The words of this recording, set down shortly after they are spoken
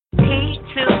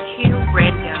K2Q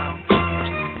Radio.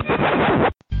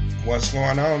 What's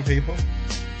going on, people?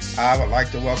 I would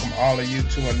like to welcome all of you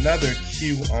to another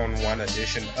Q-on-1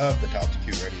 edition of the Talk to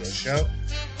Q Radio Show.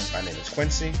 My name is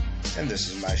Quincy, and this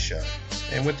is my show.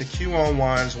 And with the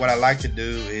Q-on-1s, what I like to do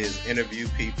is interview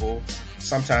people.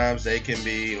 Sometimes they can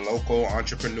be local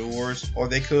entrepreneurs, or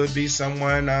they could be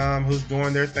someone who's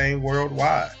doing their thing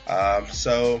worldwide.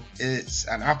 So it's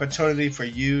an opportunity for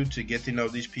you to get to know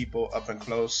these people up and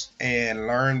close and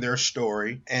learn their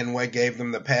story and what gave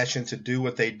them the passion to do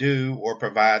what they do or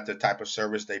provide the type of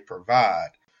service they provide.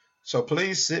 So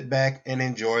please sit back and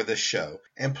enjoy the show.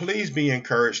 And please be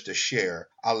encouraged to share.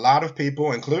 A lot of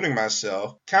people, including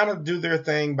myself, kind of do their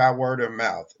thing by word of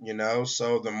mouth,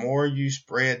 So the more you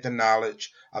spread the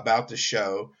knowledge about the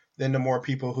show, then the more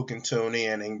people who can tune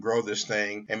in and grow this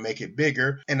thing and make it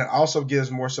bigger. And it also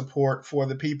gives more support for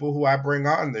the people who I bring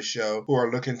on the show who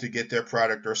are looking to get their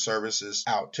product or services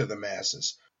out to the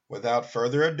masses. Without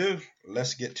further ado,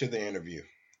 let's get to the interview.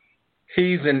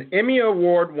 He's an Emmy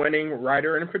Award-winning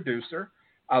writer and producer,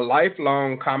 a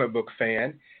lifelong comic book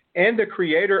fan, and the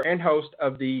creator and host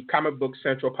of the Comic Book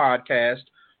Central podcast,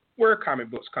 Where Comic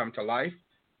Books Come to Life,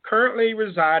 currently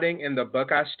residing in the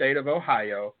Buckeye State of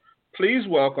Ohio. Please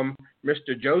welcome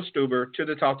Mr. Joe Stuber to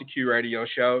the Talk to Q Radio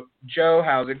Show. Joe,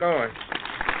 how's it going?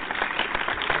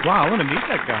 Wow, I want to meet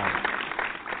that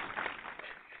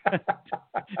guy.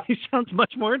 He sounds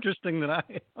much more interesting than I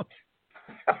am.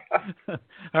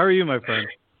 How are you, my friend?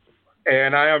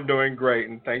 And I am doing great,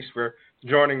 and thanks for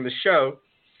joining the show.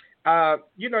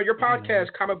 Your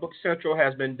podcast, Comic Book Central,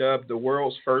 has been dubbed the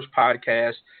world's first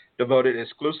podcast devoted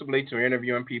exclusively to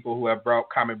interviewing people who have brought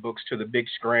comic books to the big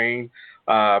screen,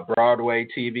 Broadway,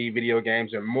 TV, video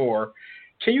games, and more.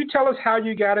 Can you tell us how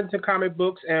you got into comic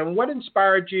books and what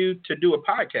inspired you to do a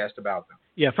podcast about them?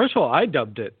 Yeah, first of all, I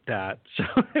dubbed it that, so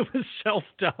it was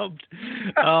self-dubbed.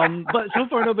 But so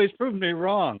far, nobody's proven me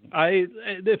wrong.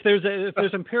 If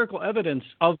there's empirical evidence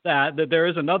of that there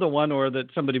is another one, or that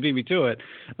somebody beat me to it,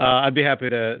 I'd be happy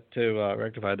to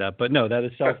rectify that. But no, that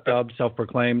is self-dubbed,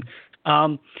 self-proclaimed.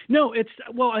 I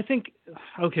think,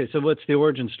 okay, so what's the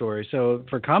origin story? So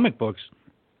for comic books,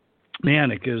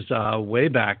 man, it goes way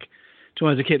back to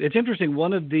when I was a kid. It's interesting.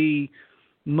 One of the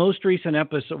recent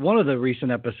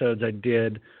episodes I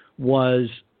did was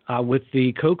with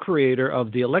the co-creator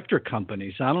of the Electric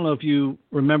Company. So I don't know if you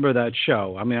remember that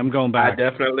show. I mean, I'm going back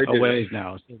a ways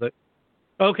now. So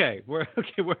okay,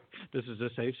 this is a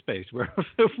safe space. We're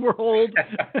old.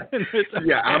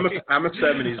 Yeah, I'm a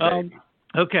 70s baby.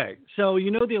 Okay, so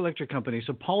the Electric Company.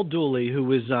 So Paul Dooley, who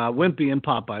was Wimpy in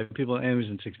Popeye, and he was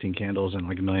in 16 Candles and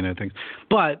like a million other things.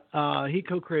 But he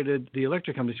co-created the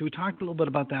Electric Company, so we talked a little bit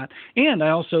about that. And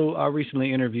I also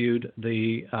recently interviewed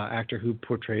the actor who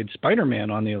portrayed Spider-Man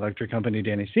on the Electric Company,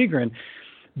 Danny Segrin.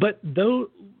 But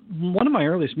one of my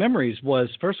earliest memories was,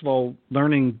 first of all,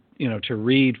 learning to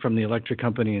read from the Electric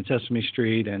Company and Sesame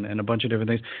Street and a bunch of different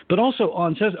things. But also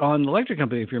on Electric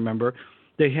Company, if you remember,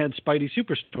 they had Spidey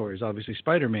Super Stories, obviously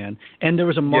Spider-Man, and there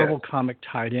was a Marvel comic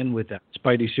tied in with that,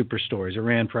 Spidey Super Stories. It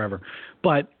ran forever.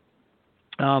 But,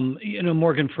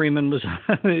 Morgan Freeman was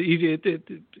easy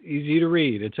to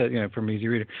read. It's from Easy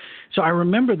Reader. So I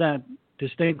remember that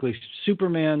distinctly.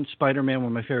 Superman, Spider-Man were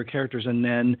my favorite characters, and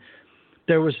then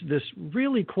there was this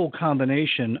really cool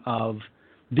combination of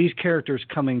these characters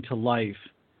coming to life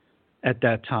at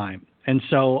that time. And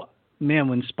so, man,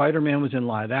 when Spider-Man was in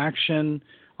live action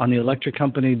on the Electric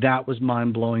Company, that was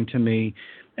mind-blowing to me.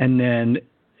 And then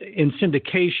in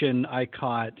syndication, I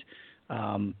caught,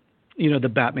 the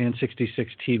Batman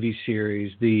 66 TV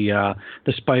series, the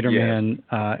Spider-Man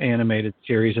animated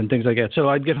series and things like that. So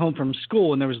I'd get home from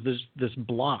school, and there was this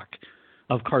block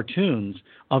of cartoons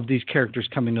of these characters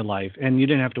coming to life. And you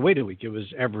didn't have to wait a week. It was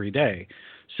every day.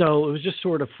 So it was just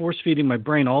sort of force-feeding my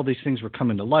brain. All these things were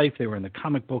coming to life. They were in the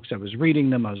comic books. I was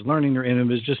reading them. I was learning them. And it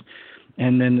was just...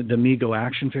 And then the Mego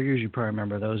action figures, you probably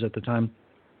remember those at the time.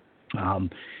 I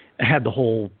had the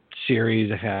whole series.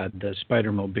 I had the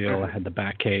Spider-Mobile. I had the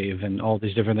Batcave and all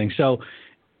these different things. So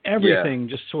everything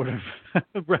just sort of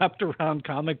wrapped around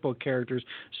comic book characters,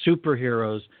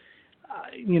 superheroes.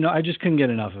 I just couldn't get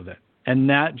enough of it. And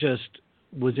that just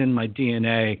was in my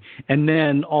DNA. And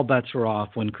then all bets were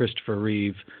off when Christopher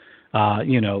Reeve,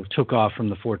 took off from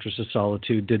the Fortress of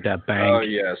Solitude, did that bank. Oh,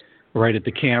 yes. Right at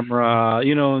the camera,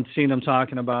 and scene I'm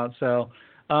talking about. So,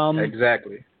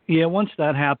 exactly. Yeah, once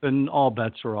that happened, all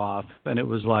bets were off. And it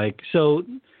was like, so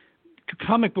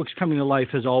comic books coming to life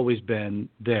has always been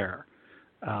there,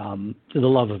 to the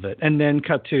love of it. And then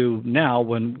cut to now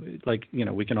when,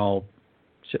 we can all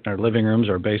sit in our living rooms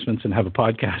or basements and have a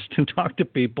podcast and talk to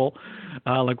people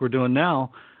like we're doing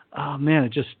now. oh man,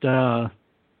 it just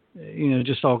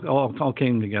just all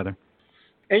came together.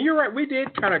 And you're right. We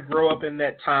did kind of grow up in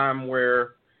that time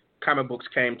where comic books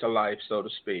came to life, so to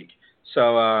speak.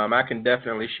 So I can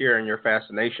definitely share in your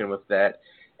fascination with that.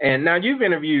 And now you've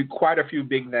interviewed quite a few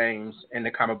big names in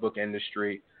the comic book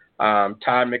industry. Todd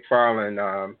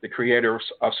McFarlane, the creator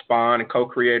of Spawn and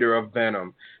co-creator of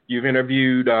Venom. You've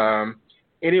interviewed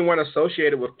anyone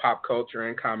associated with pop culture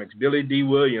and comics: Billy D.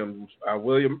 Williams,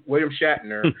 William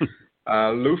Shatner,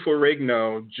 Lou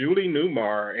Ferrigno, Julie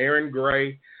Newmar, Aaron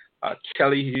Gray,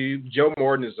 Kelly Hughes. Joe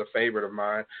Morton is a favorite of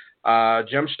mine.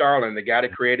 Jim Starlin, the guy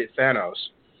that created Thanos.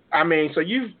 I mean, so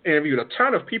you've interviewed a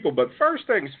ton of people, but first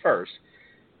things first,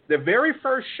 the very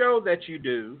first show that you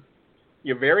do,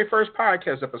 your very first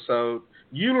podcast episode,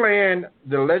 you land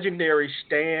the legendary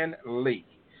Stan Lee.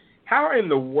 How in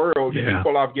the world did you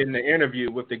pull off getting an interview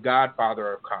with the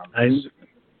godfather of comics?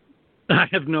 I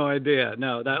have no idea.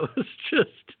 No, that was just,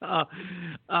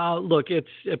 look,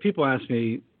 it's, people ask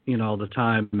me, all the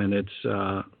time, and it's,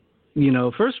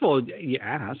 first of all, you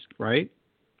ask, right?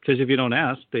 Because if you don't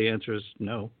ask, the answer is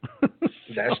no.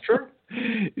 That's true.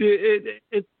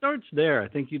 It starts there. I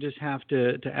think you just have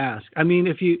to ask. I mean,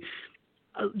 if you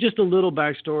just a little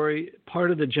backstory.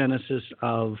 Part of the genesis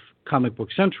of Comic Book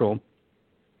Central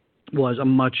was a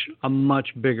much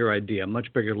bigger idea, a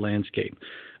much bigger landscape.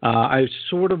 I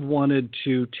sort of wanted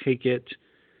to take it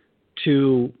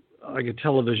to like a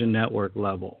television network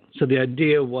level. So the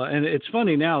idea was, and it's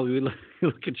funny now, we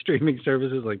look at streaming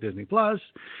services like Disney Plus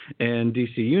and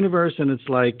DC Universe, and it's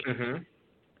like,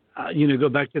 go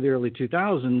back to the early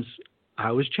 2000s,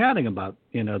 I was chatting about,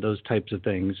 those types of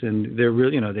things. And they're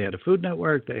really, they had a Food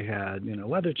Network, they had,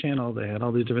 Weather Channel, they had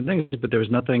all these different things, but there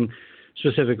was nothing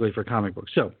specifically for comic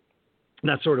books. So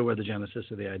that's sort of where the genesis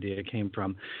of the idea came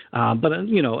from. But,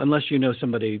 unless you know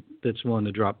somebody that's willing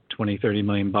to drop $20-30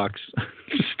 million to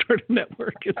start a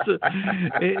network,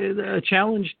 it's a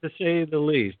challenge to say the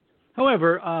least.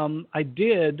 However, I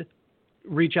did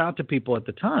reach out to people at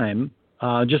the time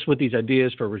just with these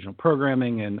ideas for original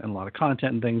programming and a lot of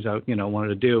content and things I wanted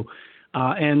to do.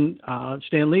 And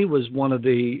Stan Lee was one of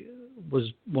the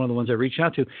ones I reached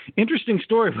out to. Interesting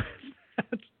story.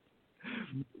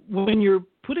 When you're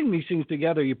putting these things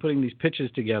together, you're putting these pitches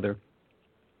together,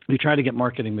 you try to get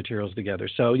marketing materials together.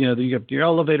 So, you have your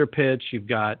elevator pitch, you've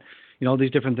got, all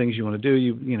these different things you want to do,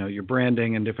 your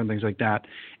branding and different things like that.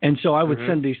 And so I would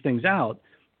send these things out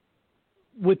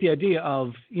with the idea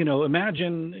of,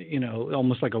 imagine,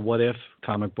 almost like a what if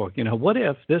comic book, what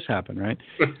if this happened, right?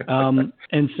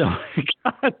 And so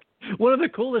one of the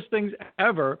coolest things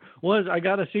ever was I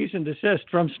got a cease and desist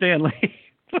from Stan Lee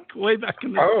way back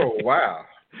in the day. Oh, wow.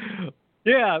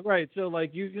 Yeah, right. So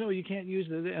like you can't use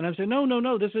it, and I'm saying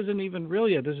no, this isn't even real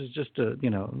yet. This is just an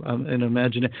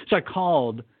imagination. So I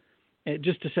called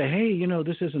just to say, hey,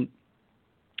 this isn't,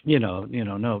 no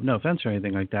offense or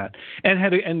anything like that. And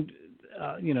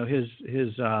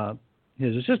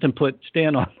his assistant put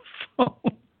Stan on the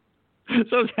phone.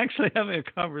 So I was actually having a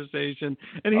conversation,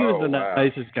 and he was the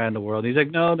nicest guy in the world. He's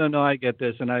like, no, I get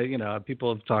this, and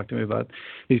people have talked to me about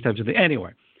these types of things.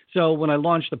 Anyway. So when I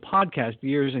launched the podcast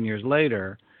years and years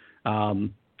later,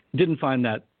 didn't find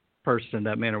that person,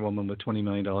 that man or woman with $20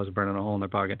 million burning a hole in their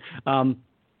pocket.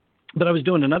 But I was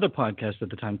doing another podcast at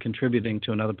the time, contributing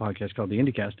to another podcast called The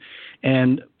IndieCast,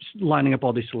 and lining up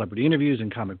all these celebrity interviews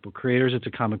and comic book creators. It's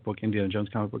a comic book, Indiana Jones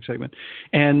comic book segment.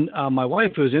 And my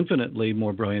wife, who is infinitely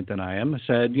more brilliant than I am,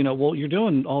 said, well, you're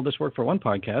doing all this work for one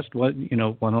podcast. Why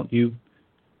don't you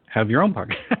have your own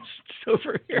podcast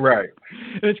over here? Right.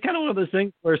 And it's kind of one of those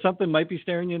things where something might be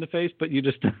staring you in the face, but you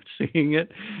just not seeing it.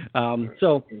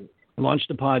 So I launched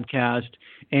a podcast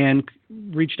and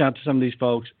reached out to some of these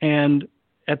folks. And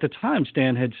at the time,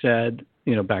 Stan had said,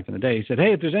 back in the day, he said,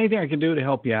 hey, if there's anything I can do to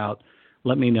help you out,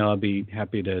 let me know. I'd be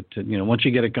happy to once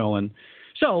you get it going.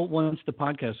 So once the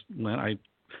podcast went, I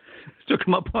took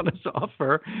him up on his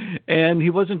offer, and he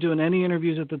wasn't doing any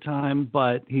interviews at the time,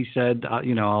 but he said,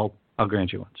 I'll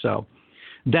grant you one. So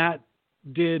that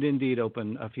did indeed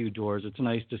open a few doors. It's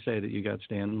nice to say that you got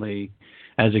Stan Lee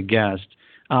as a guest.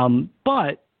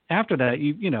 But after that,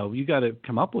 you got to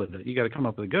come up with it. You got to come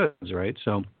up with the goods, right?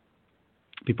 So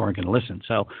people aren't going to listen.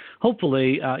 So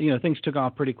hopefully, things took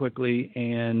off pretty quickly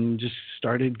and just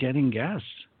started getting guests.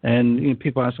 And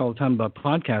people ask all the time about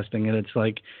podcasting, and it's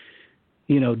like,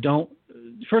 don't,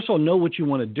 first of all, know what you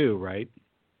want to do, right?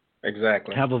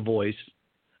 Exactly. Have a voice.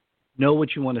 Know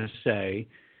what you want to say,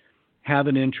 have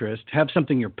an interest, have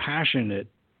something you're passionate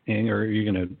in, or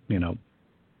you're going to,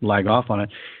 lag off on it.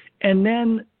 And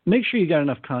then make sure you got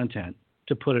enough content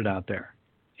to put it out there.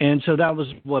 And so that was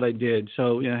what I did.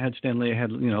 So, I had Stan Lee, I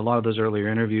had, a lot of those earlier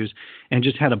interviews, and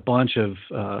just had a bunch of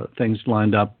things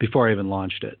lined up before I even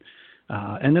launched it.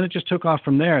 And then it just took off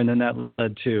from there. And then that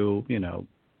led to,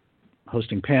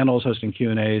 hosting panels, hosting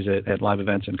Q&As at live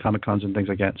events and Comic-Cons and things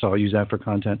like that. So I'll use that for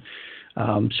content.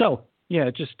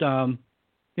 It just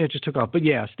took off. But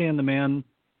yeah, Stan the Man,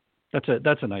 that's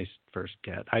a nice first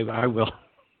get. I will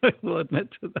admit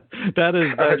to that.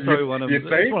 That's probably one of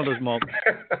those moments.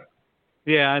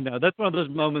 Yeah, I know. That's one of those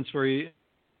moments where you,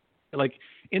 like,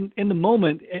 in the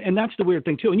moment, and that's the weird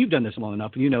thing too. And you've done this long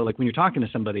enough, and like when you're talking to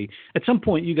somebody, at some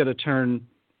point you got to turn,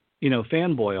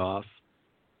 fanboy off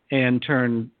and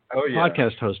turn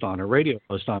podcast host on or radio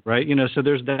host on, right? So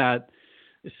there's that.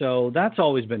 So that's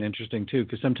always been interesting too,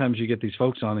 because sometimes you get these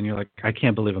folks on and you're like, I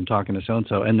can't believe I'm talking to so and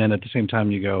so, and then at the same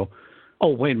time you go, oh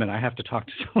wait a minute, I have to talk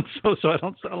to so and so I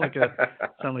don't sound like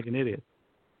an idiot.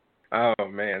 Oh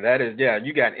man, that is,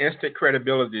 you got instant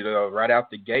credibility though right out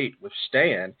the gate with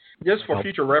Stan. Just for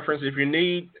future reference, if you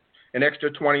need an extra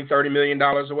 $20-30 million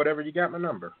or whatever, you got my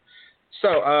number.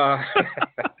 So, why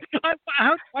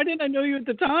didn't I know you at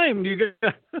the time?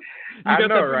 I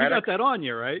know, right? You got that on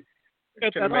you, right? You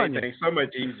got that on you. Things so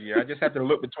much easier. I just have to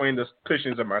look between the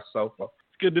cushions of my sofa.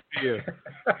 It's good to be you.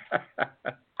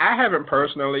 I haven't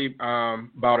personally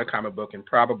bought a comic book in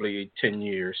probably 10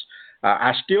 years.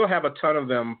 I still have a ton of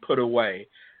them put away.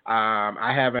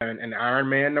 I have an Iron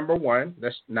Man #1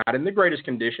 that's not in the greatest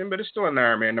condition, but it's still an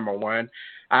Iron Man #1.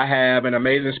 I have an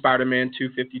Amazing Spider-Man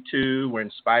 252 when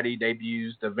Spidey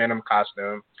debuts the Venom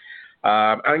costume.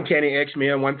 Uncanny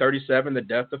X-Men 137, The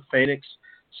Death of Phoenix.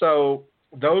 So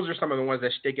those are some of the ones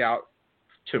that stick out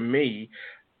to me.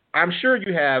 I'm sure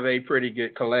you have a pretty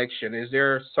good collection. Is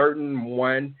there a certain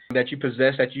one that you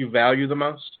possess that you value the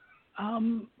most?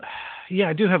 Yeah,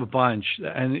 I do have a bunch,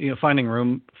 and finding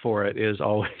room for it is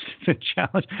always a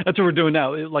challenge. That's what we're doing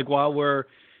now. Like while we're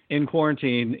in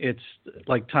quarantine, it's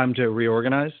like time to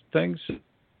reorganize things.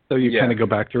 So you kind of go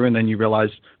back through, and then you realize,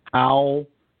 how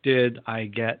did I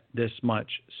get this much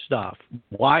stuff?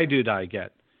 Why did I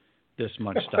get this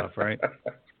much stuff? Right.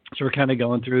 So we're kind of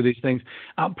going through these things.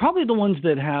 Probably the ones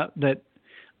that.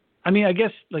 I mean, I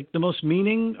guess like the most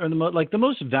meaning or the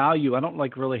most value. I don't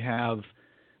really have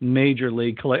major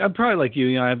league collect. I'm probably like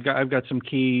you. I've got some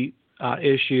key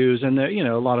issues, and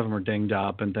a lot of them are dinged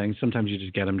up and things. Sometimes you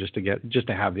just get them just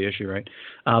to have the issue, right?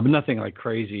 But nothing like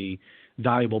crazy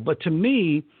valuable. But to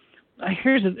me,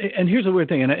 here's the weird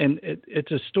thing, and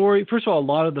it's a story. First of all, a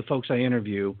lot of the folks I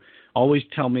interview always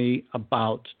tell me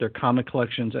about their comic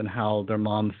collections and how their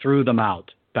mom threw them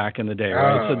out back in the day,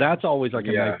 right? So that's always like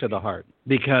a knife to the heart,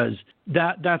 because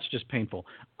that's just painful.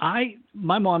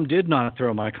 My mom did not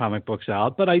throw my comic books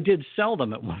out, but I did sell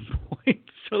them at one point.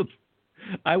 So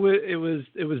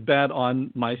it was bad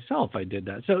on myself. I did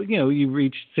that. So, you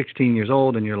reach 16 years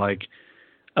old and you're like,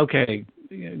 okay,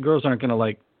 girls aren't going to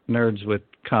like nerds with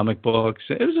comic books.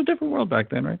 It was a different world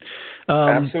back then, right?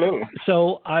 Absolutely.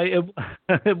 So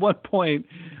at one point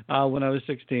when I was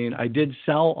 16, I did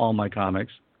sell all my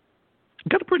comics.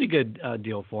 Got a pretty good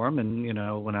deal for them, and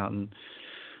went out and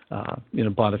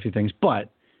bought a few things. But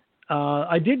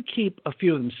I did keep a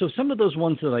few of them. So some of those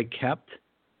ones that I kept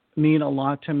mean a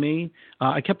lot to me.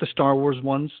 I kept the Star Wars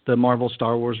ones, the Marvel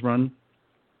Star Wars run,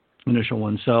 initial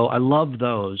ones. So I love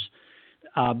those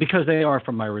because they are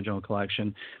from my original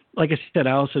collection. Like I said,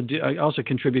 I also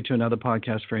contribute to another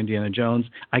podcast for Indiana Jones.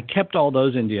 I kept all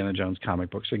those Indiana Jones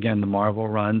comic books, again, the Marvel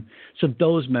run. So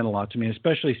those meant a lot to me,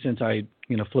 especially since I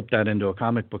flipped that into a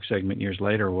comic book segment years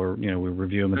later where, we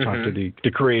review them and talk to the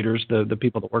creators, the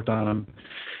people that worked on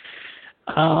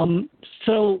them.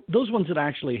 So those ones that I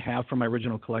actually have from my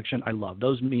original collection, I love.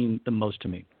 Those mean the most to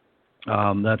me.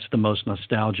 That's the most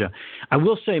nostalgia. I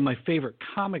will say my favorite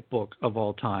comic book of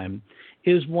all time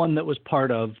is one that was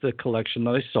part of the collection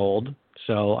that I sold.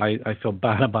 So I feel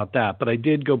bad about that, but I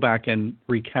did go back and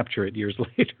recapture it years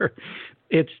later.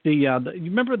 It's you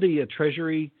remember the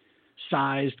Treasury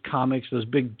sized comics, those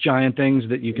big giant things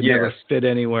that you could never fit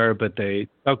anywhere, but so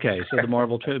the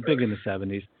Marvel, big in the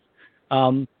 70s.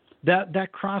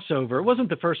 That crossover, it wasn't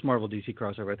the first Marvel DC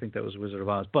crossover. I think that was Wizard of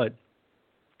Oz, but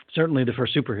certainly the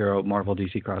first superhero Marvel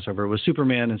DC crossover was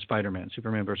Superman and Spider-Man,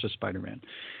 Superman versus Spider-Man.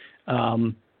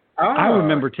 I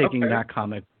remember taking that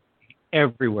comic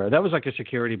everywhere. That was like a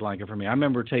security blanket for me. I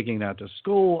remember taking that to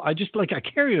school. I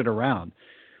carried it around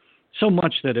so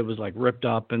much that it was like ripped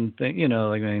up and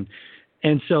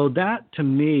and so that to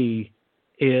me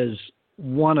is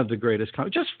one of the greatest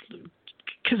comics, just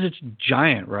because it's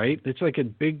giant, right? It's like a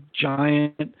big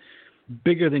giant,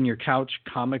 bigger than your couch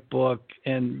comic book,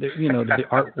 and the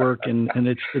artwork and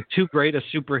it's the two greatest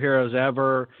superheroes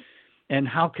ever. and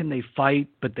how can they fight,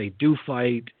 but they do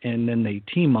fight, and then they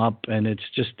team up, and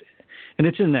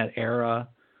it's in that era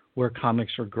where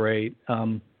comics were great.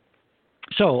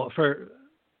 So for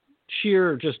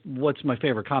sheer just what's my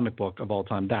favorite comic book of all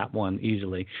time, that one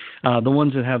easily. The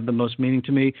ones that have the most meaning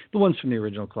to me, the ones from the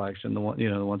original collection, the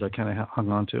ones I kind of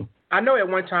hung on to. I know at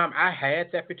one time I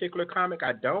had that particular comic.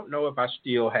 I don't know if I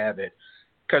still have it,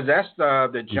 because that's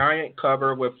the giant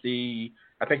cover with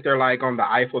I think they're like on the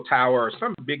Eiffel Tower or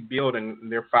some big building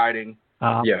they're fighting.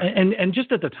 And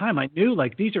just at the time I knew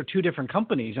like these are two different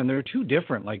companies and they're two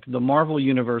different. Like the Marvel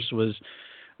universe was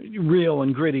real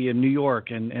and gritty in New York,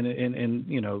 and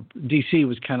DC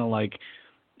was kind of like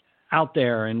out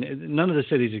there, and none of the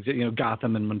cities exist.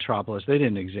 Gotham and Metropolis, they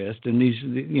didn't exist, and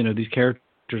these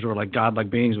characters were like godlike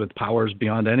beings with powers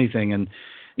beyond anything, and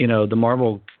the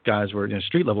Marvel guys were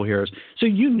street level heroes. So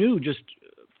you knew just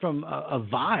from a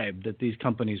vibe that these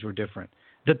companies were different,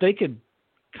 that they could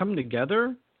come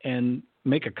together and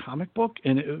make a comic book,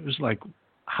 and it was like,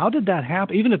 how did that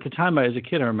happen? Even at the time, as a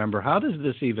kid, I remember, how does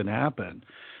this even happen?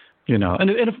 And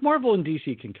if Marvel and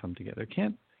DC can come together,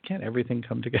 can't everything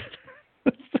come together?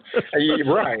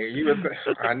 Right.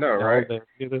 I know, right?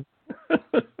 It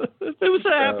was a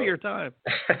happier time.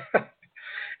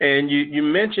 And you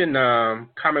mentioned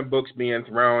comic books being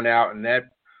thrown out, and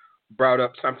that brought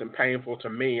up something painful to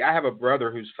me. I have a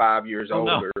brother who's 5 years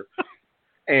older. No.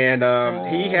 And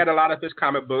he had a lot of his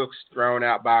comic books thrown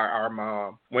out by our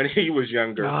mom when he was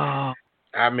younger. Oh.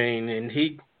 I mean, and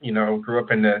he, grew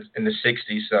up in the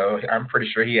 60s, so I'm pretty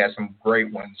sure he had some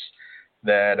great ones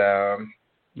that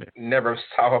never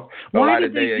saw the light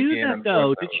of day again. Why did they do that,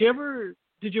 though?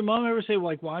 Did your mom ever say,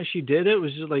 like, why she did it?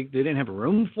 Was it like they didn't have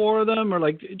room for them? Or,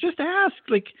 like, just ask,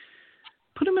 like,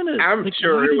 put them in a... I'm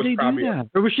sure it was probably...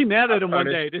 Or was she mad at him one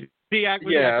day? Did he act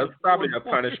with it was probably a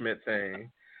punishment thing.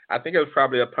 I think it was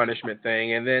probably a punishment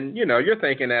thing. And then, you're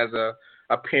thinking as a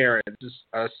parent, just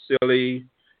a silly,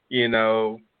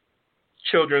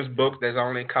 children's book that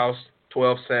only cost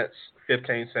 12 cents,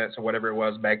 15 cents, or whatever it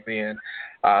was back then.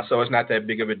 So it's not that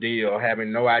big of a deal,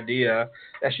 having no idea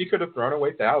that she could have thrown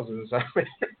away thousands.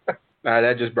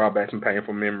 That just brought back some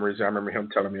painful memories. I remember him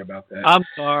telling me about that. I'm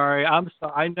sorry.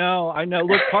 I know.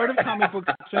 Look, part of Comic Book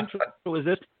Central is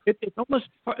this. It's almost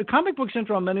Comic Book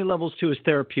Central on many levels too is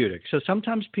therapeutic. So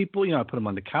sometimes people, I put them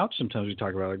on the couch. Sometimes we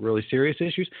talk about like really serious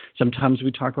issues. Sometimes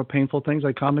we talk about painful things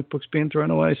like comic books being thrown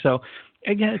away. So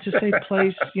again, it's a safe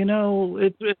place.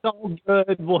 It's all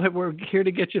good. We're here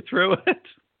to get you through it.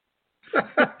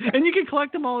 And you can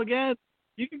collect them all again.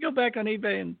 You can go back on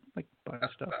eBay and buy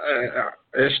stuff.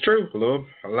 It's true.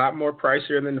 A lot more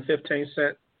pricier than the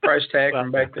 15-cent price tag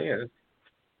from back then.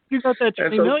 You got that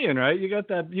 20 million, right? You got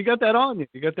that on you.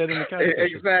 You got that in the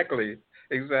calendar.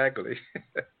 Exactly.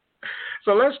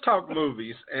 So let's talk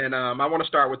movies, and I want to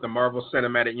start with the Marvel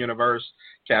Cinematic Universe,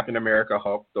 Captain America,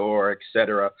 Hulk, Thor,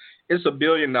 etc. It's a $1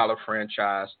 billion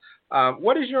franchise.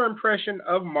 What is your impression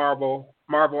of Marvel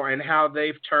and how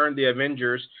they've turned the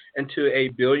Avengers into a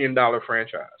 $1 billion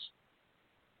franchise?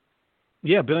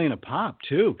 Yeah, $1 billion a pop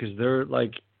too, because they're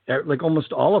like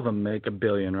almost all of them make $1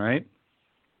 billion, right?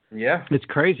 Yeah, it's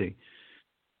crazy.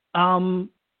 That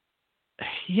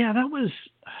was.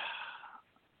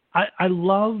 I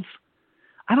love.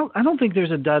 I don't think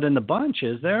there's a dud in the bunch,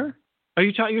 is there? Are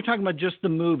you're talking about just the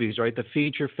movies, right? The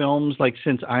feature films, like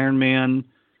since Iron Man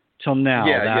till now.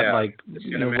 Like the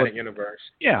cinematic universe.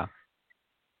 Yeah,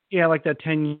 like that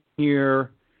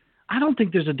 10-year. I don't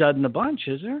think there's a dud in the bunch,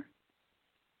 is there?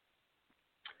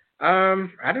 I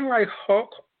didn't like Hulk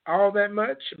all that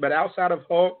much, but outside of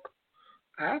Hulk,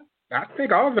 I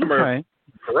think all of them are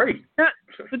great.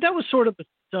 But that was sort of the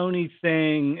Sony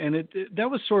thing, and that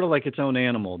was sort of like its own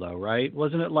animal, though, right?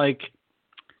 Wasn't it like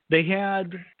they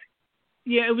had?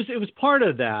 Yeah, it was part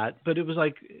of that, but it was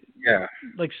like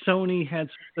Sony had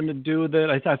something to do with it.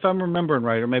 If I'm remembering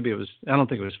right, or maybe it was. I don't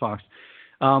think it was Fox.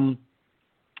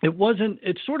 It wasn't.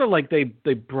 It's sort of like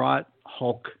they brought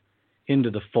Hulk into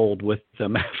the fold with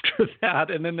them after that,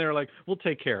 and then they're like, "We'll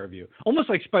take care of you," almost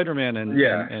like Spider-Man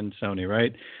and Sony,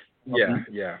 right?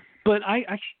 Yeah. But I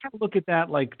can't look at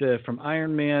that like from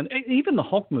Iron Man, even the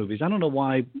Hulk movies. I don't know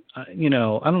why, I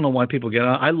don't know why people get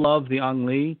on. I love the Ang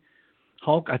Lee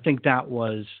Hulk. I think that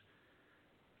was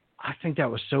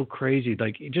so crazy.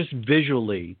 Like just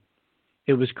visually,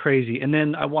 it was crazy. And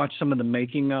then I watched some of the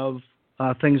making of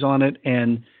things on it,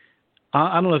 and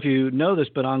I don't know if you know this,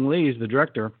 but Ang Lee is the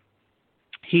director.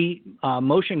 He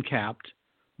motion capped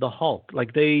the Hulk.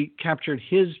 Like they captured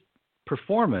his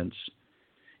performance.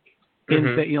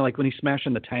 Like when he's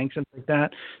smashing the tanks and like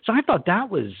that. So I thought that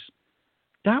was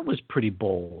pretty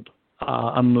bold.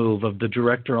 a move of the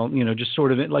director, just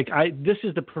sort of like this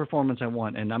is the performance I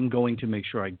want, and I'm going to make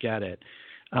sure I get it.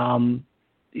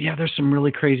 There's some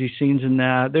really crazy scenes in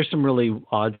that. There's some really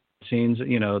odd scenes.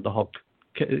 The Hulk,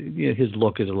 his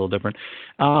look is a little different.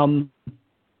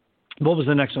 What was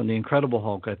the next one? The Incredible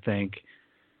Hulk, I think.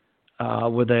 There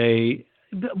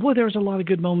was a lot of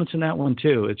good moments in that one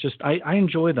too. It's just I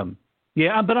enjoy them.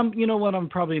 Yeah, but I'm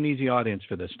probably an easy audience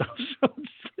for this stuff. So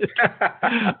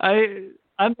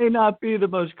I may not be the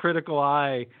most critical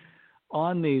eye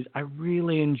on these. I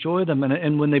really enjoy them,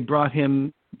 and when they brought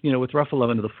him, with Ruffalo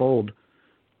into the fold,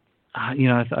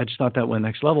 I just thought that went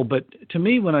next level. But to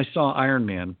me, when I saw Iron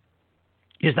Man,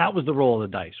 that was the roll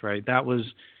of the dice, right? That was,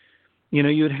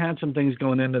 you had some things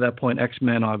going into that point.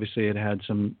 X-Men obviously had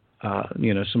some,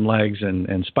 some legs,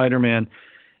 and Spider-Man,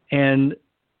 and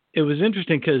it was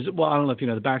interesting because, well, I don't know if you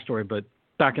know the backstory, but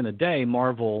back in the day,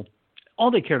 Marvel, all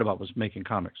they cared about was making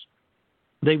comics.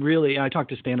 They really, I talked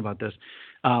to Stan about this.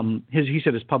 He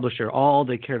said his publisher, all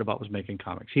they cared about was making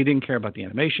comics. He didn't care about the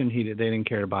animation. They didn't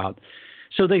care about,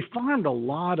 so they farmed a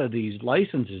lot of these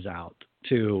licenses out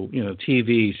to,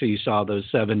 TV. So you saw those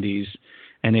 70s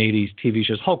and 80s TV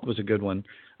shows. Hulk was a good one.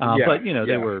 But,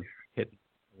 they were hitting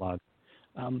a lot.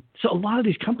 So a lot of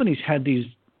these companies had these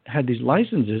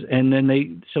licenses, and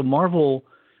then so Marvel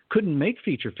couldn't make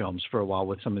feature films for a while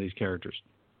with some of these characters.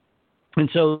 And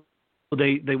so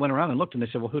they went around and looked, and they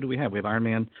said, well, who do we have? We have Iron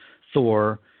Man,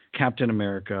 Thor, Captain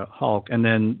America, Hulk. And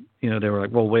then, they were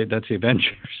like, well, wait, that's the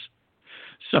Avengers.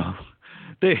 So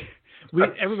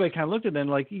everybody kind of looked at them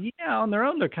like, yeah, on their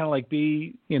own, they're kind of like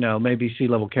maybe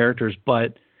C-level characters.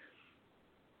 But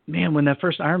man, when that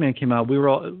first Iron Man came out, we were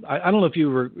all, I don't know if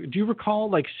do you recall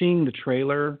like seeing the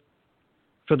trailer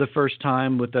for the first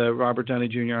time with the Robert Downey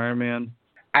Jr. Iron Man?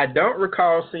 I don't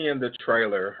recall seeing the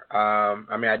trailer.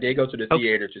 I did go to the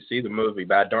theater to see the movie,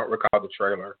 but I don't recall the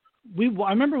trailer. I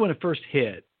remember when it first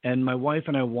hit, and my wife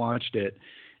and I watched it,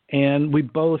 and we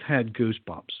both had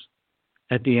goosebumps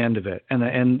at the end of it,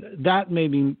 and that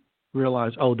made me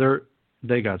realize,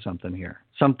 they got something here.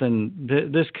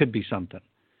 This could be something.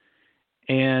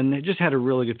 And it just had a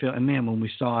really good feeling. And man, when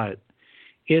we saw it,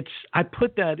 I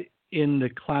put that in the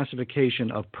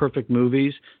classification of perfect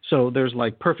movies. So there's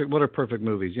like what are perfect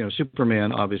movies?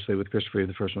 Superman, obviously, with Christopher Reeve,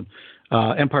 the first one.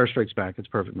 Empire Strikes Back, it's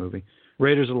a perfect movie.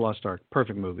 Raiders of the Lost Ark,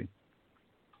 perfect movie.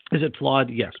 Is it flawed?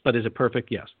 Yes. But is it perfect?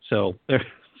 Yes. So that's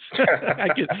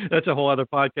a whole other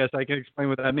podcast. I can explain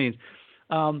what that means.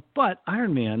 But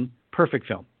Iron Man, perfect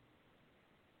film.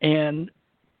 And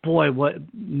boy,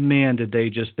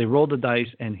 they rolled the dice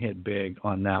and hit big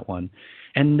on that one.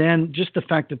 And then just the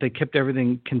fact that they kept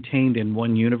everything contained in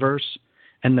one universe,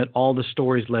 and that all the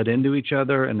stories led into each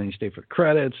other, and then you stay for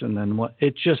credits, and then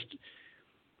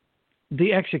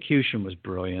the execution was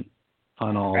brilliant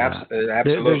on all that. It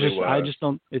absolutely was.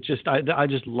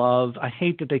 I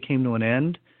hate that they came to an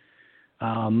end.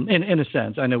 In a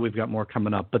sense, I know we've got more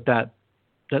coming up, but that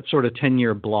sort of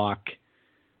 10-year block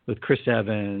with Chris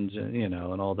Evans,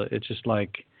 and all that, it's just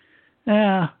like,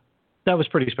 that was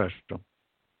pretty special.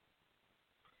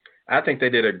 I think they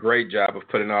did a great job of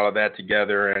putting all of that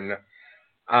together. And is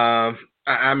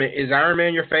Iron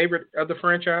Man your favorite of the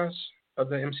franchise, of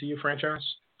the MCU franchise?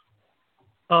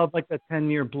 Like that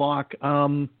 10-year block.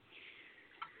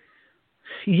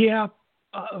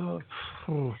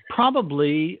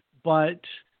 Probably. But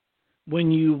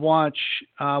when you watch,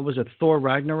 was it Thor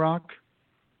Ragnarok?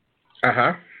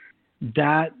 Uh-huh.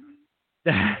 That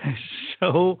is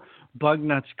so bug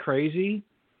nuts crazy.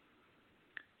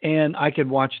 And I could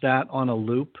watch that on a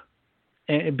loop,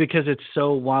 and because it's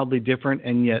so wildly different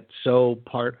and yet so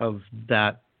part of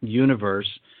that universe.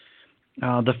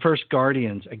 The first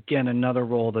Guardians, again, another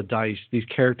roll of the dice. These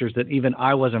characters that even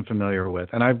I wasn't familiar with,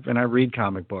 and I read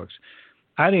comic books.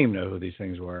 I didn't even know who these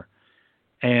things were.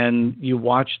 And you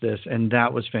watch this, and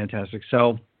that was fantastic.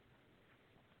 So,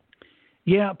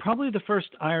 yeah, probably the first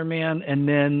Iron Man, and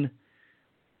then,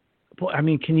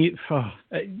 can you?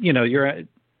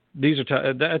 These are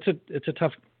tough. It's a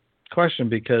tough question,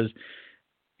 because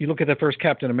you look at the first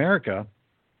Captain America.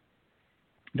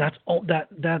 That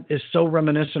is so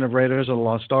reminiscent of Raiders of the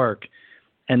Lost Ark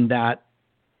and that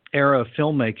era of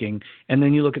filmmaking. And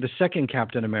then you look at the second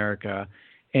Captain America,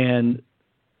 and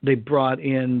they brought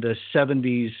in the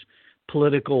 70s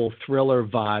political thriller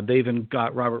vibe. They even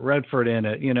got Robert Redford in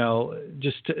it,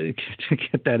 just to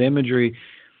get that imagery.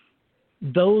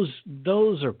 Those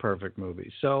are perfect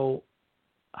movies. So,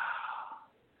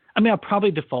 I'll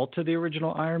probably default to the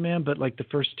original Iron Man, but like the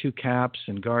first two Caps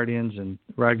and Guardians and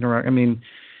Ragnarok,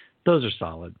 those are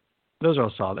solid. Those are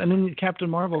all solid. And then Captain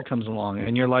Marvel comes along,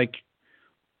 and you're like,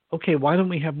 okay, why don't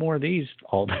we have more of these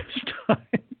all this time?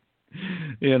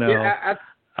 you know. Yeah,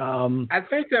 I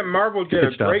think that Marvel did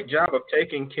a great job of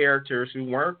taking characters who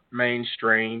weren't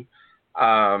mainstream.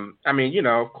 I mean, you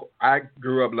know, I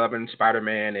grew up loving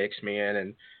Spider-Man, X-Men,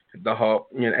 and the Hulk,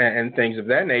 you know, and things of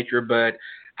that nature, but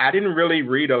I didn't really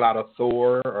read a lot of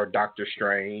Thor or Doctor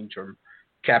Strange or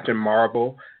Captain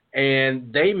Marvel,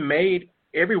 and they made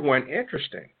everyone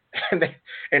interesting.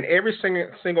 And every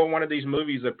single one of these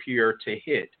movies appear to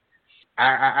hit.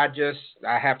 I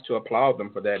have to applaud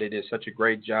them for that. It is such a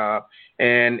great job,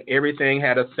 and everything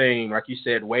had a theme, like you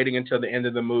said, waiting until the end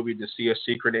of the movie to see a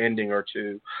secret ending or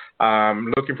two,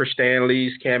 looking for Stan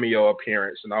Lee's cameo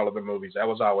appearance in all of the movies. That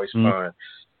was always fun.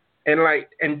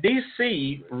 And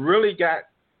DC really got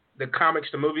the comics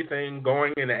to movie thing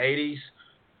going in the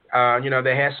 80s. You know,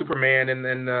 they had Superman in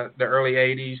the early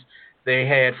 80s. They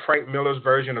had Frank Miller's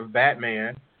version of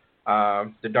Batman,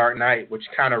 The Dark Knight, which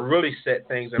kind of really set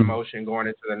things in motion going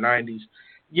into the 90s.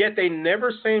 Yet they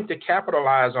never seemed to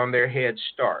capitalize on their head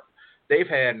start. They've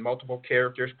had multiple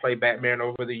characters play Batman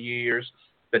over the years.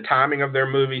 The timing of their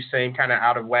movies seemed kind of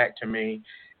out of whack to me.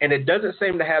 And it doesn't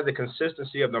seem to have the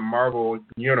consistency of the Marvel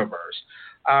universe.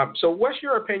 So what's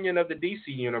your opinion of the DC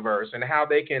universe and how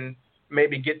they can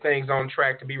maybe get things on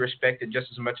track to be respected just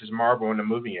as much as Marvel in the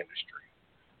movie industry?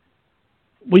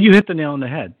 Well, you hit the nail on the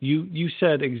head. You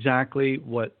said exactly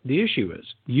what the issue is.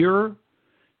 Your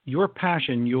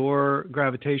passion, your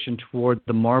gravitation toward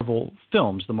the Marvel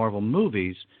films, the Marvel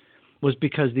movies, was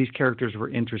because these characters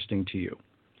were interesting to you.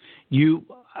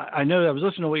 I know I was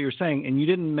listening to what you were saying, and you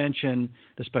didn't mention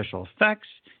the special effects.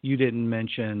 You didn't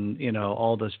mention, you know,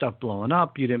 all the stuff blowing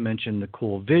up. You didn't mention the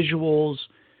cool visuals.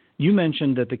 You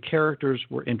mentioned that the characters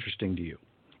were interesting to you,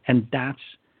 and that's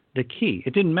the key.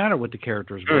 It didn't matter what the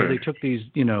characters were. They took these,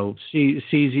 you know,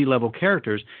 CZ level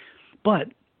characters, but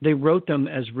they wrote them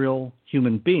as real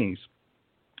human beings.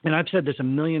 And I've said this a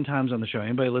million times on the show.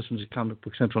 Anybody who listens to Comic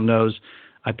Book Central knows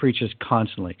I preach this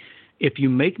constantly. If you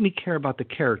make me care about the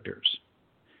characters,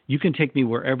 you can take me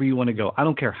wherever you want to go. I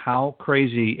don't care how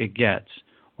crazy it gets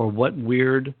or what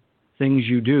weird things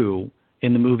you do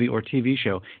in the movie or TV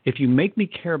show. If you make me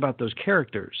care about those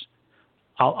characters,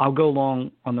 I'll go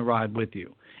along on the ride with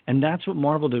you. And that's what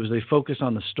Marvel did, was they focused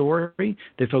on the story.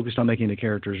 They focused on making the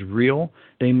characters real.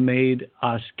 They made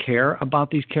us care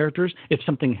about these characters. If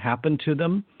something happened to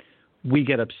them, we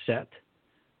get upset.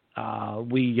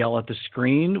 We yell at the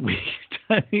screen. We,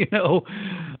 you know,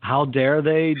 how dare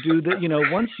they do that? You know,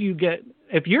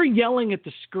 if you're yelling at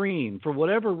the screen for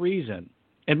whatever reason,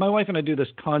 and my wife and I do this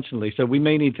constantly, so we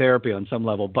may need therapy on some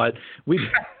level, but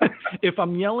if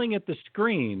I'm yelling at the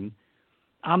screen,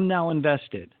 I'm now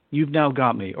invested. You've now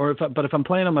got me. But if I'm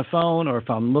playing on my phone or if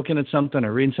I'm looking at something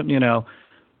or reading something, you know,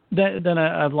 then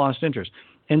I've lost interest.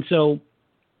 And so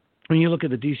when you look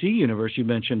at the DC universe, you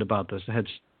mentioned about this.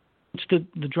 It's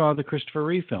the draw of the Christopher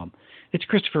Reeve film. It's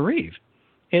Christopher Reeve.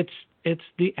 It's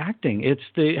the acting.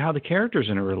 It's how the characters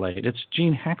interrelate. It's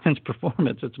Gene Hackman's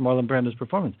performance. It's Marlon Brando's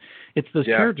performance. It's those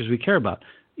characters we care about.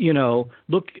 You know,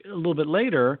 look a little bit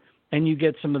later, and you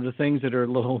get some of the things that are a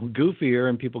little goofier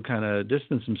and people kind of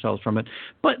distance themselves from it.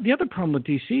 But the other problem with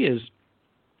DC is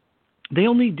they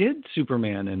only did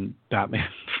Superman and Batman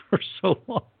for so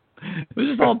long. It was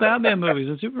just all Batman movies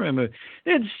and Superman movies.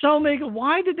 They had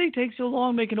why did they take so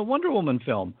long making a Wonder Woman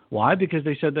film? Why? Because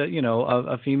they said that, you know,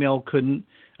 a female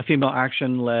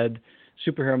action-led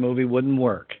superhero movie wouldn't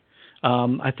work.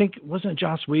 I think, wasn't it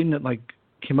Joss Whedon that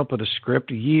came up with a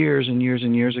script years and years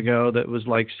and years ago that was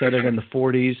set it in the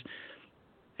 40s,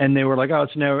 and they were like, oh,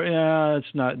 it's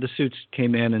not. The suits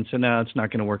came in and said, no, it's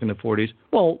not going to work in the 40s.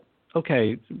 Well,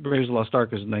 okay, Raiders of the Lost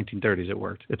Ark was in the 1930s. It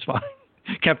worked. It's fine.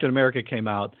 Captain America came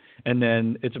out, and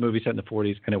then it's a movie set in the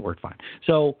 40s, and it worked fine.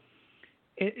 So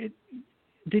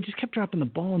they just kept dropping the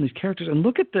ball on these characters. And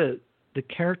look at the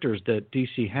characters that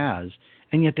DC has,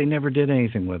 and yet they never did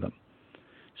anything with them.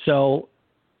 So,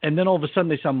 and then all of a sudden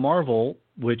they saw Marvel,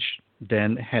 which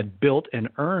then had built and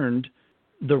earned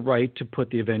the right to put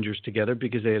the Avengers together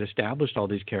because they had established all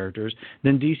these characters.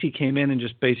 Then DC came in and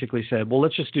just basically said, well,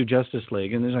 let's just do Justice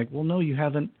League. And they're like, well, no, you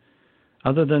haven't.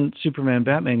 Other than Superman and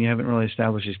Batman, you haven't really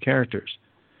established these characters.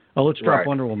 Oh, let's drop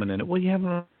Wonder Woman in it. Well, you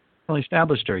haven't really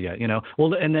established her yet, you know.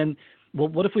 Well, and then,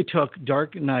 what if we took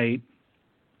Dark Knight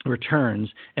Returns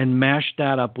and mashed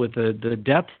that up with the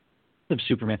depth of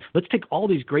Superman? Let's take all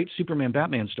these great Superman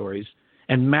Batman stories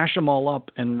and mash them all up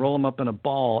and roll them up in a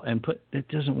ball and put. It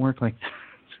doesn't work like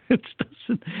that.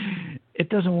 It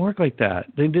doesn't work like that.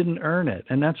 They didn't earn it,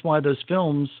 and that's why those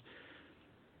films.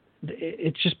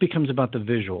 It just becomes about the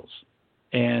visuals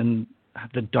and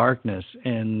the darkness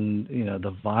and, you know,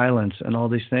 the violence and all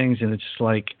these things, and it's just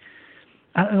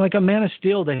like a Man of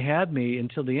Steel, they had me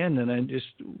until the end, and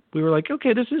we were like,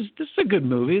 okay, this is a good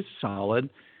movie, it's solid.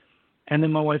 And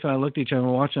then my wife and I looked at each other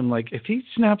and watched him like, if he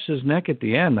snaps his neck at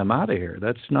the end, I'm out of here.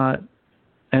 That's not.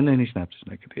 And then he snaps his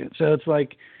neck at the end. So it's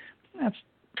like,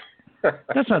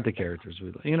 that's not the characters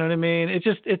we like. You know what I mean?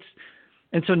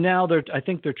 And so now I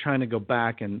think they're trying to go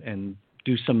back and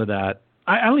do some of that.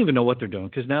 I don't even know what they're doing,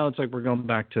 because now it's like we're going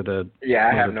back to the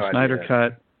Snyder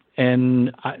cut.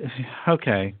 And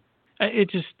okay.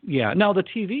 Now the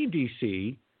TV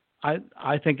DC,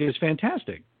 I think is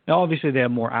fantastic. Now, obviously, they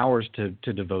have more hours to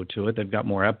devote to it. They've got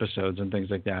more episodes and things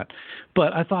like that.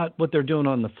 But I thought what they're doing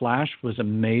on The Flash was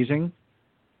amazing.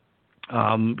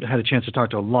 Had a chance to talk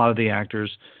to a lot of the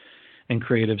actors and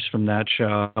creatives from that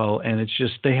show, and it's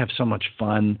just they have so much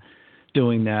fun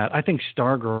doing that. I think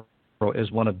Stargirl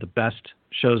is one of the best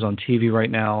shows on TV right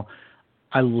now.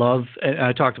 And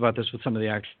I talked about this with some of the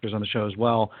actors on the show as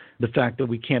well, the fact that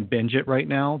we can't binge it right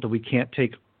now, that we can't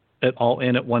take it all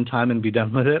in at one time and be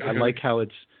done with it. I like how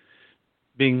it's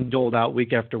being doled out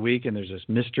week after week, and there's this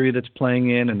mystery that's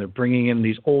playing in, and they're bringing in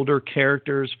these older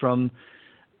characters from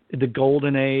the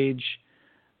golden age.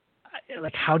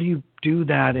 Like, how do you do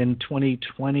that in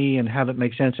 2020 and have it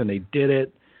make sense? And they did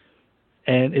it,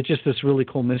 and it's just this really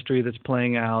cool mystery that's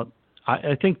playing out.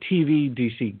 I think TV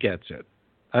DC gets it.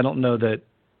 I don't know that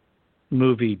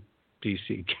movie DC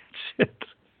gets it.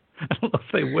 I don't know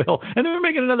if they will. And they're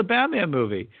making another Batman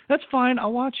movie. That's fine.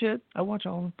 I'll watch it. I watch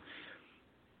all of them.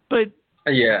 But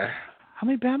yeah, how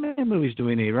many Batman movies do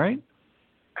we need, right?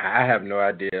 I have no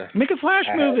idea. Make a Flash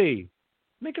movie.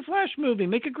 Make a Flash movie.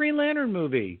 Make a Green Lantern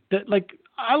movie.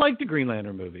 I like the Green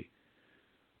Lantern movie.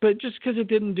 But just because it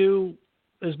didn't do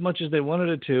as much as they wanted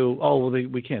it to,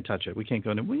 we can't touch it. We can't go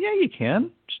into it. Well, yeah, you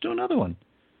can. Just do another one.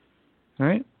 All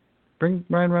right? Bring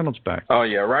Ryan Reynolds back. Oh,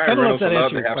 yeah. Ryan Reynolds would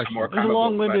love to have some more comic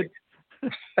book money.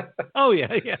 Oh,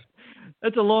 yeah.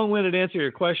 That's a long-winded answer to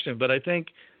your question, but I think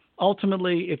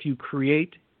ultimately if you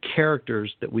create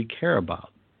characters that we care about,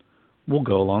 we'll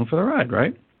go along for the ride,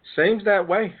 right? Seems that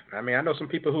way. I mean, I know some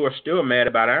people who are still mad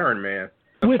about Iron Man.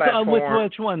 With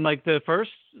which one? Like the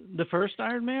first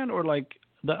Iron Man, or like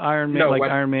the Iron Man,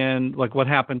 Iron Man, like what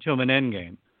happened to him in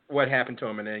Endgame? What happened to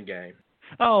him in Endgame?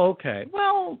 Oh, okay.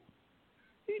 Well,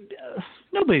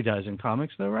 nobody does in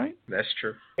comics, though, right? That's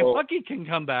true. If Bucky can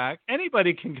come back,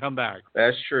 anybody can come back.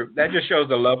 That's true. That just shows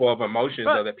the level of emotions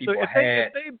that people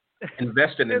had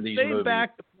invested in these movies. If they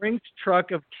back the Brinks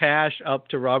truck of cash up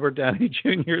to Robert Downey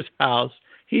Jr.'s house,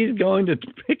 he's going to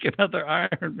pick another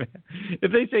Iron Man.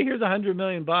 If they say, here's $100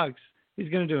 million, he's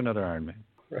going to do another Iron Man.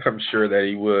 I'm sure that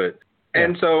he would. Yeah.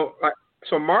 And so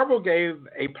Marvel gave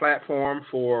a platform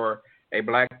for a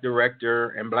black director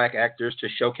and black actors to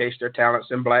showcase their talents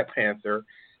in Black Panther.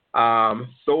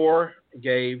 Thor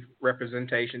gave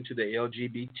representation to the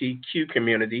LGBTQ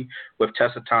community with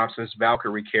Tessa Thompson's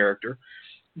Valkyrie character.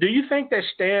 Do you think that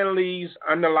Stan Lee's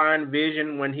underlying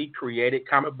vision when he created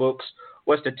comic books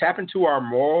was to tap into our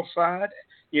moral side,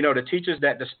 to teach us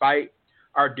that despite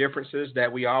our differences, that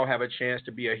we all have a chance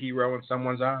to be a hero in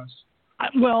someone's eyes?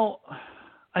 Well,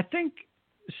 I think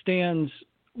Stan,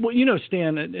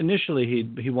 initially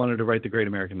he wanted to write the Great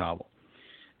American Novel.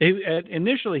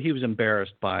 Initially, he was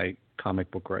embarrassed by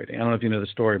comic book writing. I don't know if you know the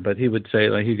story, but he would say,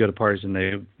 like, he'd go to parties and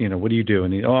they, what do you do?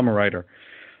 And I'm a writer.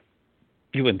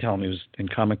 He wouldn't tell him he was in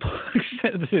comic books.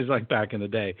 This is like back in the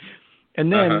day.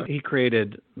 And then he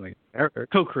created,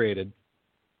 co-created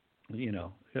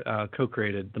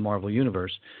the Marvel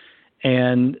Universe.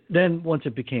 And then once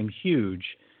it became huge,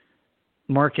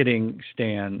 marketing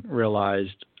Stan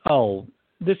realized,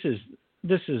 this is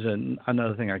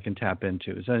another thing I can tap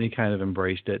into. So then he kind of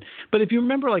embraced it. But if you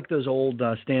remember like those old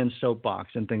Stan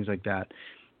soapbox and things like that,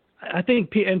 I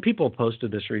think, and people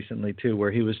posted this recently too,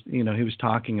 where he was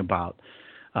talking about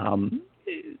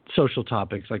social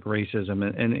topics like racism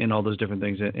and all those different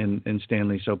things in Stan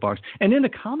Lee's soapbox. And in the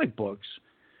comic books,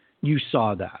 you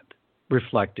saw that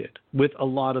reflected with a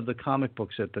lot of the comic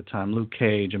books at the time, Luke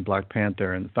Cage and Black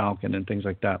Panther and Falcon and things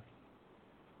like that.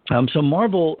 So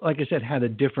Marvel, like I said, had a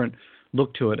different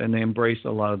look to it, and they embraced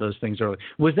a lot of those things early.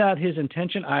 Was that his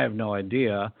intention? I have no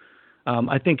idea.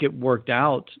 I think it worked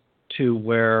out to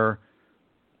where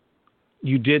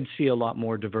you did see a lot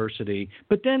more diversity.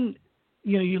 But then,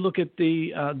 you look at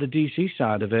the DC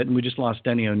side of it, and we just lost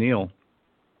Denny O'Neil,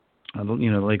 the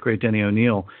late great Denny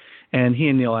O'Neil, and he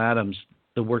and Neil Adams,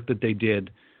 the work that they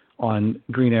did on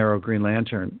Green Arrow, Green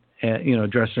Lantern,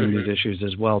 addressing these issues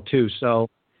as well too. So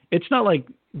it's not like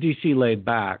DC laid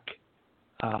back.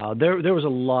 There was a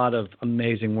lot of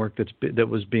amazing work that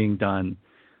was being done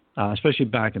especially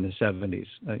back in the 70s,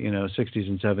 60s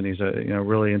and 70s,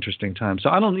 really interesting time. So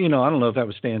I don't know if that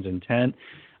was Stan's intent,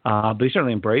 but he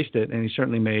certainly embraced it, and he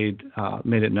certainly made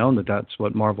it known that that's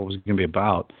what Marvel was going to be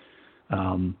about.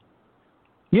 But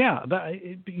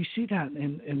you see that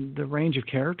in the range of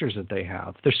characters that they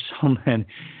have. There's so many.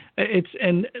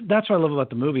 And that's what I love about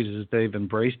the movies is they've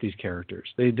embraced these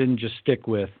characters. They didn't just stick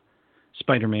with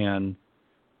Spider-Man,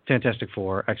 Fantastic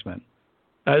Four, X-Men.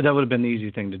 That would have been the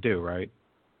easy thing to do, right?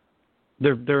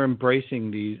 They're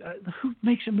embracing these. Who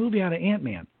makes a movie out of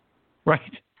Ant-Man, right?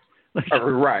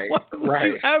 Right. Would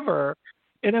you ever,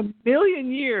 in a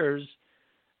million years,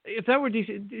 if that were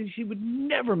DC would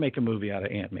never make a movie out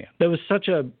of Ant-Man. That was such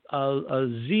a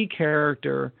Z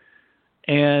character,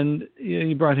 and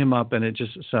you brought him up, and it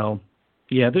just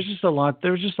there's just a lot.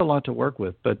 There was just a lot to work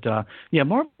with. But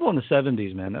Marvel in the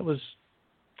 70s, man, that was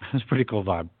a pretty cool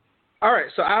vibe. All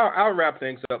right, so I'll wrap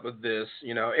things up with this.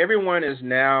 Everyone is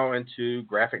now into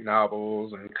graphic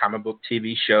novels and comic book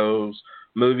TV shows,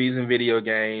 movies and video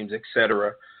games,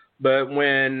 etc. But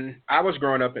when I was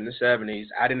growing up in the 70s,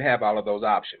 I didn't have all of those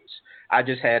options. I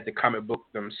just had the comic book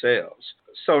themselves.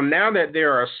 So now that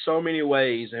there are so many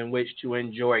ways in which to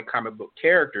enjoy comic book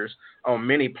characters on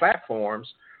many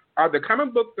platforms, are the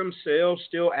comic book themselves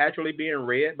still actually being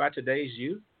read by today's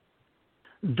youth?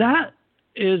 That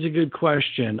is a good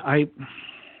question. I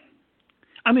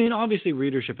mean, obviously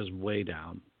readership is way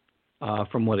down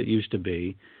from what it used to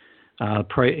be.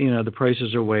 The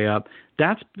prices are way up.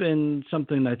 That's been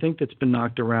something I think that's been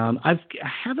knocked around. I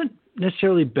haven't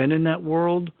necessarily been in that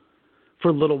world for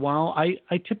a little while.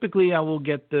 I typically will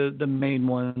get the main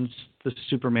ones, the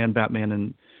Superman, Batman,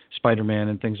 and Spider-Man,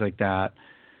 and things like that.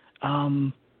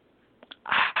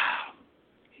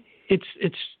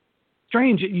 It's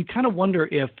strange. You kind of wonder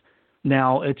if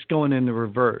now it's going in the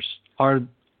reverse. Are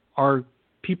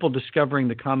people discovering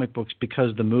the comic books because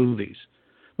of the movies?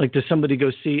 Like, does somebody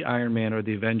go see Iron Man or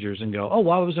the Avengers and go, "Oh,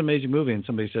 wow, it was an amazing movie," and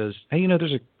somebody says, "Hey,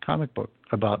 there's a comic book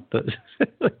about this."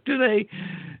 Like, do they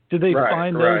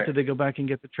find those? Do they go back and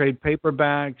get the trade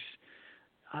paperbacks?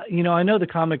 I know the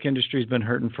comic industry's been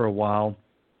hurting for a while,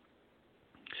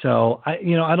 so I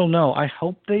don't know. I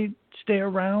hope they stay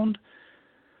around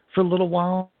for a little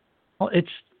while. It's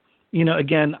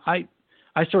again,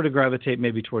 I sort of gravitate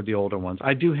maybe toward the older ones.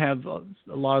 I do have a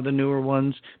lot of the newer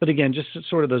ones, but again, just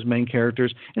sort of those main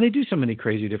characters. And they do so many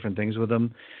crazy different things with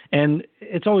them. And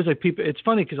it's always like it's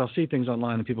funny because I'll see things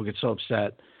online and people get so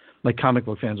upset. Like comic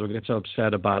book fans will get so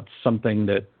upset about something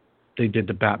that they did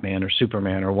to Batman or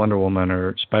Superman or Wonder Woman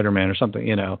or Spider-Man or something,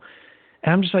 And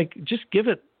I'm just like, just give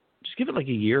it like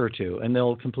a year or two and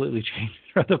they'll completely change.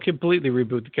 They'll completely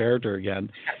reboot the character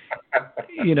again,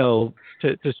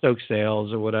 to stoke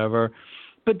sales or whatever.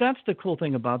 But that's the cool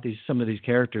thing about some of these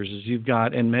characters is you've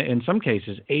got, in some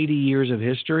cases, 80 years of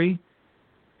history.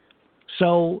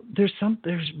 So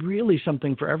there's really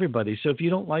something for everybody. So if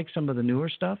you don't like some of the newer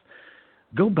stuff,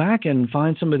 go back and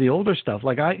find some of the older stuff.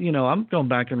 Like I'm going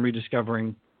back and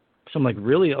rediscovering some I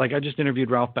just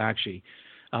interviewed Ralph Bakshi,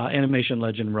 animation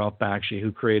legend Ralph Bakshi,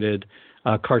 who created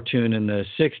a cartoon in the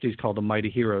 60s called The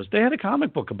Mighty Heroes. They had a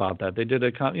comic book about that. They did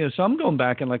so I'm going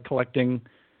back and collecting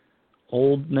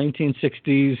old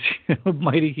 1960s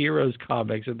Mighty Heroes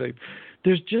comics. And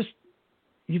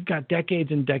you've got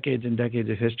decades and decades and decades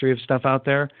of history of stuff out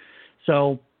there.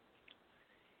 So,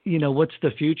 what's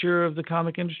the future of the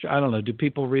comic industry? I don't know. Do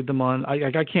people read them on?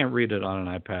 I can't read it on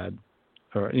an iPad,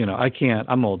 or I can't.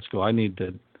 I'm old school. I need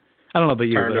to. I don't know about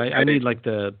you, but I need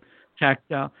the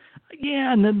tactile.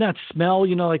 Yeah, and then that smell.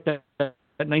 Like that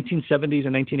 1970s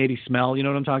and 1980s smell. You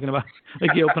know what I'm talking about?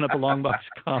 Like you open up a long box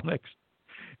of comics.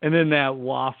 And then that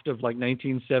waft of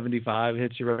 1975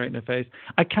 hits you right in the face.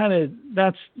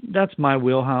 That's my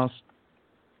wheelhouse.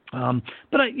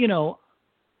 But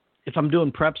if I'm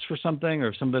doing preps for something, or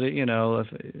if somebody, if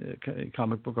a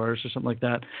comic book artist or something like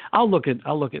that, I'll look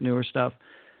at newer stuff.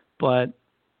 But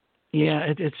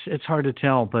yeah, it's hard to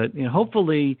tell. But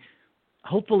hopefully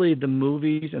the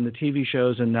movies and the TV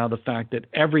shows, and now the fact that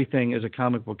everything is a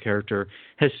comic book character,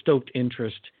 has stoked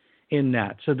interest in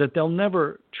that, so that they'll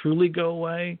never truly go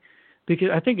away. Because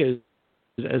I think as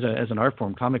an art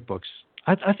form, comic books,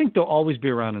 I think they'll always be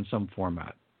around in some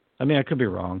format. I mean, I could be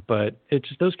wrong, but it's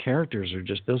just those characters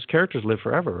live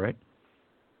forever, right?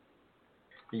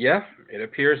 Yeah, it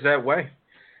appears that way.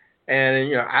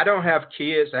 And I don't have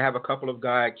kids. I have a couple of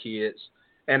guy kids,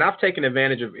 and I've taken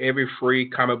advantage of every free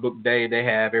comic book day they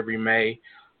have every May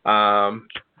to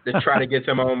try to get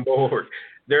them on board.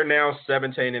 They're now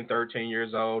 17 and 13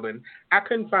 years old, and I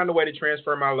couldn't find a way to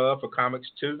transfer my love for comics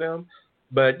to them.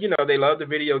 But, they love the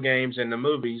video games and the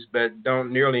movies, but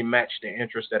don't nearly match the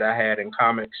interest that I had in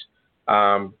comics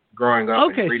growing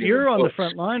up Okay, and so reading you're the on the books.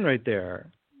 front line right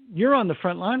there. You're on the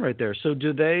front line right there. So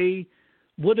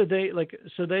what do they like?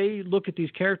 So they look at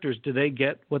these characters. Do they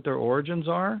get what their origins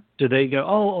are? Do they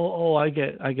go, I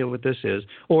get what this is,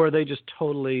 or are they just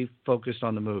totally focused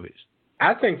on the movies?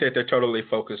 I think that they're totally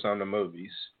focused on the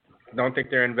movies. Don't think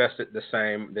they're invested the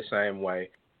same way.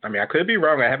 I mean, I could be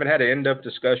wrong. I haven't had an in-depth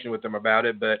discussion with them about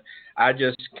it, but I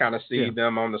just kind of see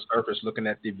them on the surface looking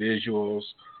at the visuals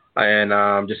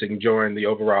and just enjoying the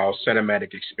overall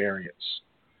cinematic experience.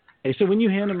 Hey, so when you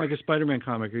hand them like a Spider-Man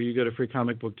comic, or you go to Free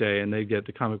Comic Book Day and they get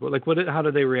the comic book, like how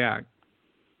do they react?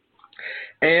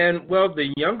 And well,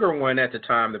 the younger one at the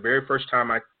time, the very first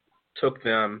time I took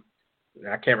them,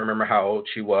 I can't remember how old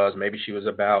she was. Maybe she was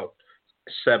about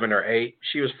 7 or 8.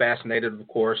 She was fascinated, of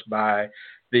course, by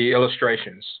the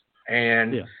illustrations.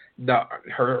 And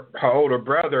her older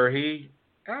brother, he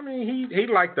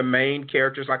liked the main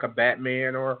characters like a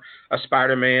Batman or a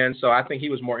Spider-Man. So I think he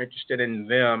was more interested in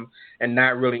them and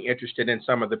not really interested in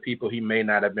some of the people he may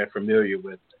not have been familiar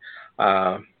with.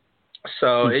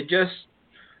 So it just,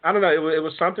 I don't know, it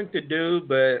was something to do,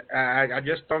 but I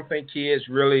just don't think kids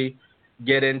really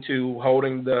get into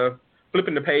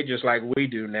flipping the pages like we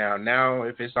do now. Now,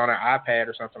 if it's on an iPad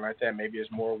or something like that, maybe it's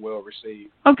more well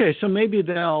received. Okay, so maybe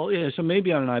so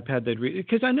maybe on an iPad they'd read,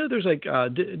 because I know there's like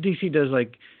DC does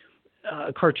like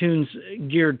cartoons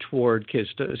geared toward kids.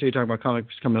 So you're talking about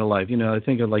comics coming to life. I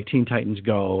think of like Teen Titans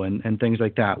Go and things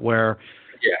like that, where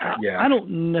I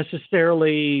don't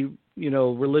necessarily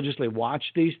religiously watch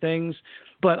these things,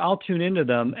 but I'll tune into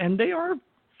them, and they are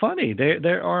funny.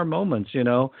 There are moments,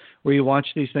 where you watch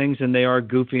these things and they are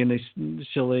goofy and they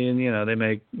silly and they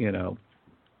make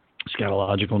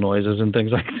scatological noises and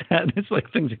things like that. It's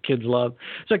like things that kids love.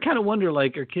 So I kind of wonder,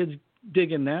 like, are kids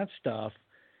digging that stuff,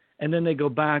 and then they go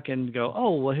back and go,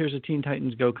 oh, well, here's a Teen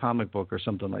Titans Go comic book or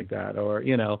something like that, or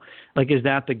like, is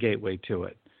that the gateway to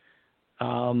it?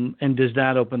 And does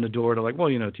that open the door to like, well,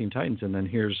 Teen Titans, and then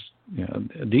here's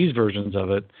these versions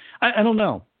of it? I don't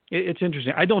know. It's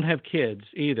interesting. I don't have kids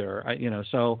either,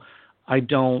 so I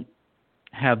don't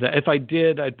have that. If I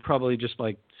did, I'd probably just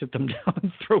like sit them down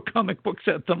and throw comic books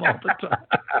at them all the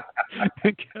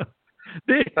time.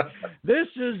 This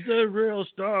is the real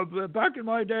stuff. Back in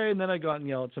my day, and then I go out and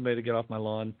yell at somebody to get off my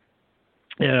lawn.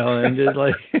 And just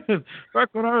like, back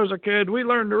when I was a kid, we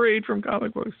learned to read from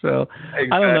comic books. So exactly.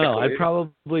 I don't know. I'd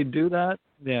probably do that.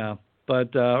 Yeah.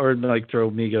 But, or like throw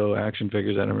Mego action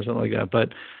figures at him or something like that.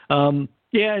 But,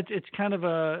 it's kind of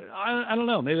I don't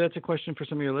know. Maybe that's a question for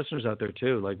some of your listeners out there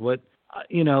too. Like what,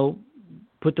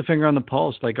 put the finger on the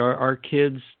pulse. Like are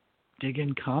kids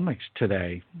digging comics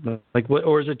today? Like what,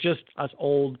 or is it just us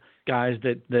old guys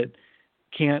that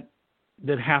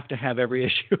have to have every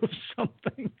issue of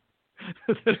something?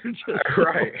 That are just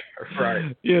right.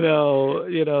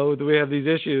 We have these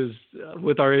issues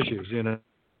with our issues.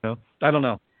 I don't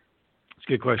know. It's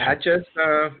a good question.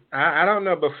 I don't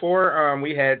know. Before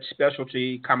we had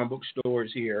specialty comic book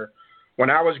stores here,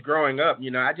 when I was growing up,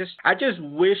 I just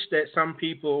wish that some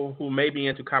people who may be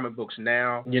into comic books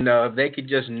now, if they could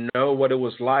just know what it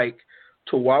was like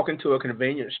to walk into a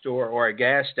convenience store or a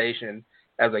gas station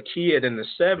as a kid in the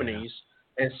 70s.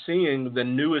 And seeing the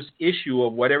newest issue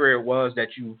of whatever it was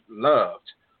that you loved,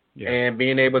 and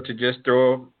being able to just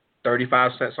throw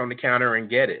 35 cents on the counter and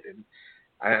get it. And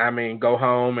I mean, go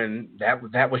home, and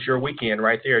that was your weekend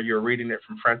right there. You were reading it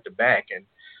from front to back, and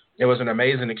it was an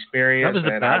amazing experience. That was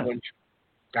the best.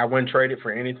 I wouldn't trade it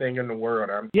for anything in the world.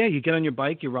 You get on your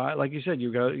bike, you ride, like you said,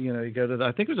 you go to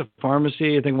I think it was a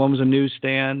pharmacy. I think one was a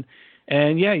newsstand.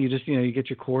 And you just, you get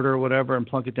your quarter or whatever and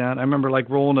plunk it down. I remember like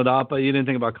rolling it up, but you didn't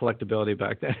think about collectability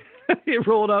back then. You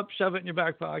roll it up, shove it in your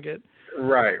back pocket.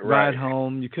 Right. Ride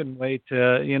home. You couldn't wait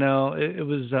to, it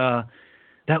was,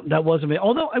 that was amazing.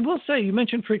 Although I will say, you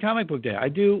mentioned Free Comic Book Day.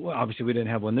 Well, obviously we didn't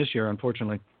have one this year,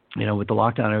 unfortunately, with the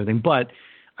lockdown and everything. But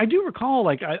I do recall,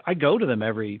 like, I go to them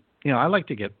every, I like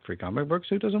to get free comic books.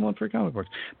 Who doesn't want free comic books?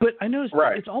 But I noticed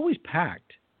it's always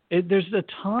packed. There's a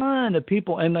ton of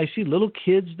people, and I see little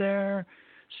kids there.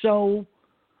 So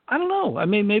I don't know. I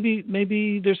mean,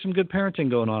 maybe there's some good parenting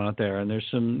going on out there, and there's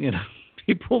some,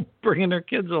 people bringing their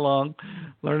kids along,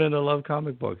 learning to love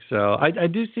comic books. So I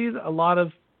do see a lot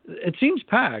of. It seems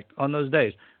packed on those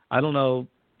days. I don't know,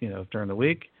 if during the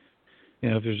week,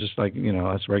 if there's just like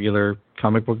us regular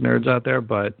comic book nerds out there,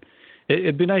 but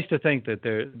it'd be nice to think that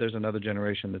there's another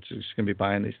generation that's just going to be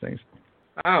buying these things.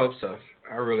 I hope so.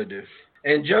 I really do.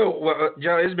 And Joe,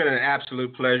 it's been an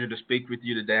absolute pleasure to speak with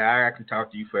you today. I can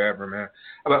talk to you forever, man.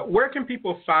 But where can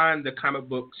people find the Comic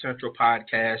Book Central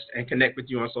podcast and connect with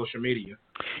you on social media?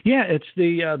 Yeah, it's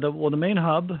the main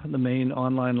hub, the main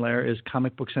online layer is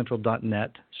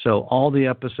comicbookcentral.net. So all the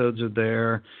episodes are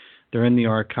there. They're in the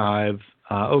archive.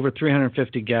 Over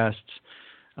 350 guests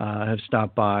have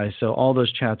stopped by. So all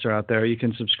those chats are out there. You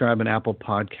can subscribe on Apple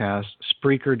Podcasts,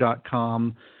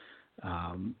 Spreaker.com.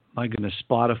 My goodness,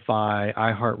 Spotify,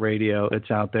 iHeartRadio, it's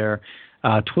out there.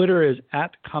 Twitter is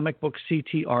at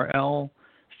comicbookctrl.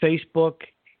 Facebook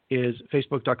is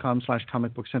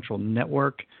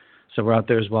facebook.com/comicbookcentralnetwork. So we're out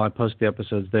there as well. I post the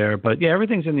episodes there. But yeah,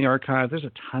 everything's in the archive. There's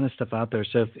a ton of stuff out there.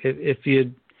 So if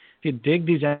you dig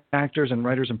these actors and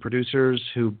writers and producers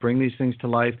who bring these things to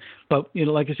life, but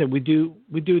like I said, we do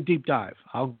a deep dive.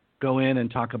 I'll go in and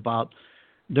talk about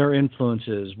their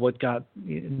influences, what got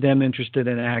them interested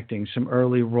in acting, some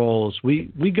early roles.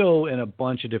 We go in a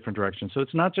bunch of different directions. So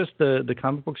it's not just the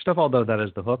comic book stuff, although that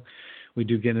is the hook. We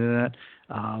do get into that.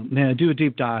 I do a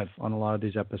deep dive on a lot of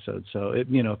these episodes. So, if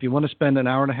you want to spend an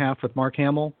hour and a half with Mark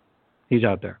Hamill, he's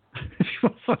out there. If you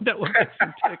want to find out what makes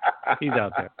him tick, he's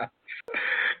out there.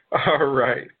 All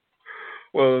right.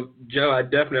 Well, Joe, I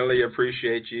definitely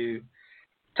appreciate you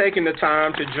taking the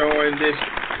time to join this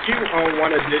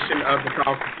Q-on-1 edition of the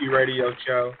Talk to Q radio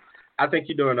show. I think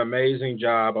you do an amazing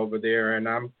job over there, and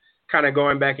I'm kind of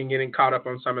going back and getting caught up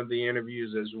on some of the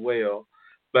interviews as well.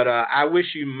 But I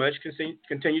wish you much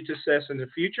continued success in the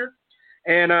future.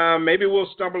 And maybe we'll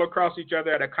stumble across each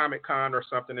other at a Comic-Con or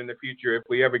something in the future if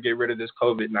we ever get rid of this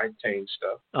COVID-19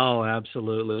 stuff. Oh,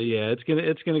 absolutely. Yeah, it's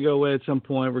gonna go away at some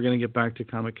point. We're going to get back to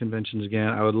comic conventions again.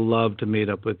 I would love to meet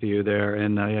up with you there.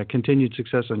 And continued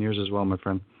success on yours as well, my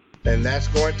friend. And that's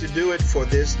going to do it for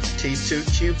this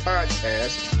T2Q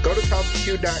podcast. Go to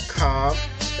talkq.com,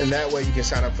 and that way you can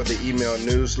sign up for the email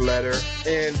newsletter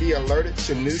and be alerted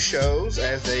to new shows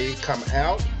as they come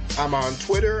out. I'm on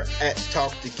Twitter at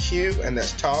TalkToQ, and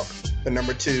that's Talk, the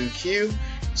number 2Q.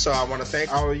 So I want to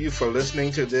thank all of you for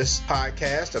listening to this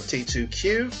podcast of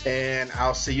T2Q, and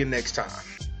I'll see you next time.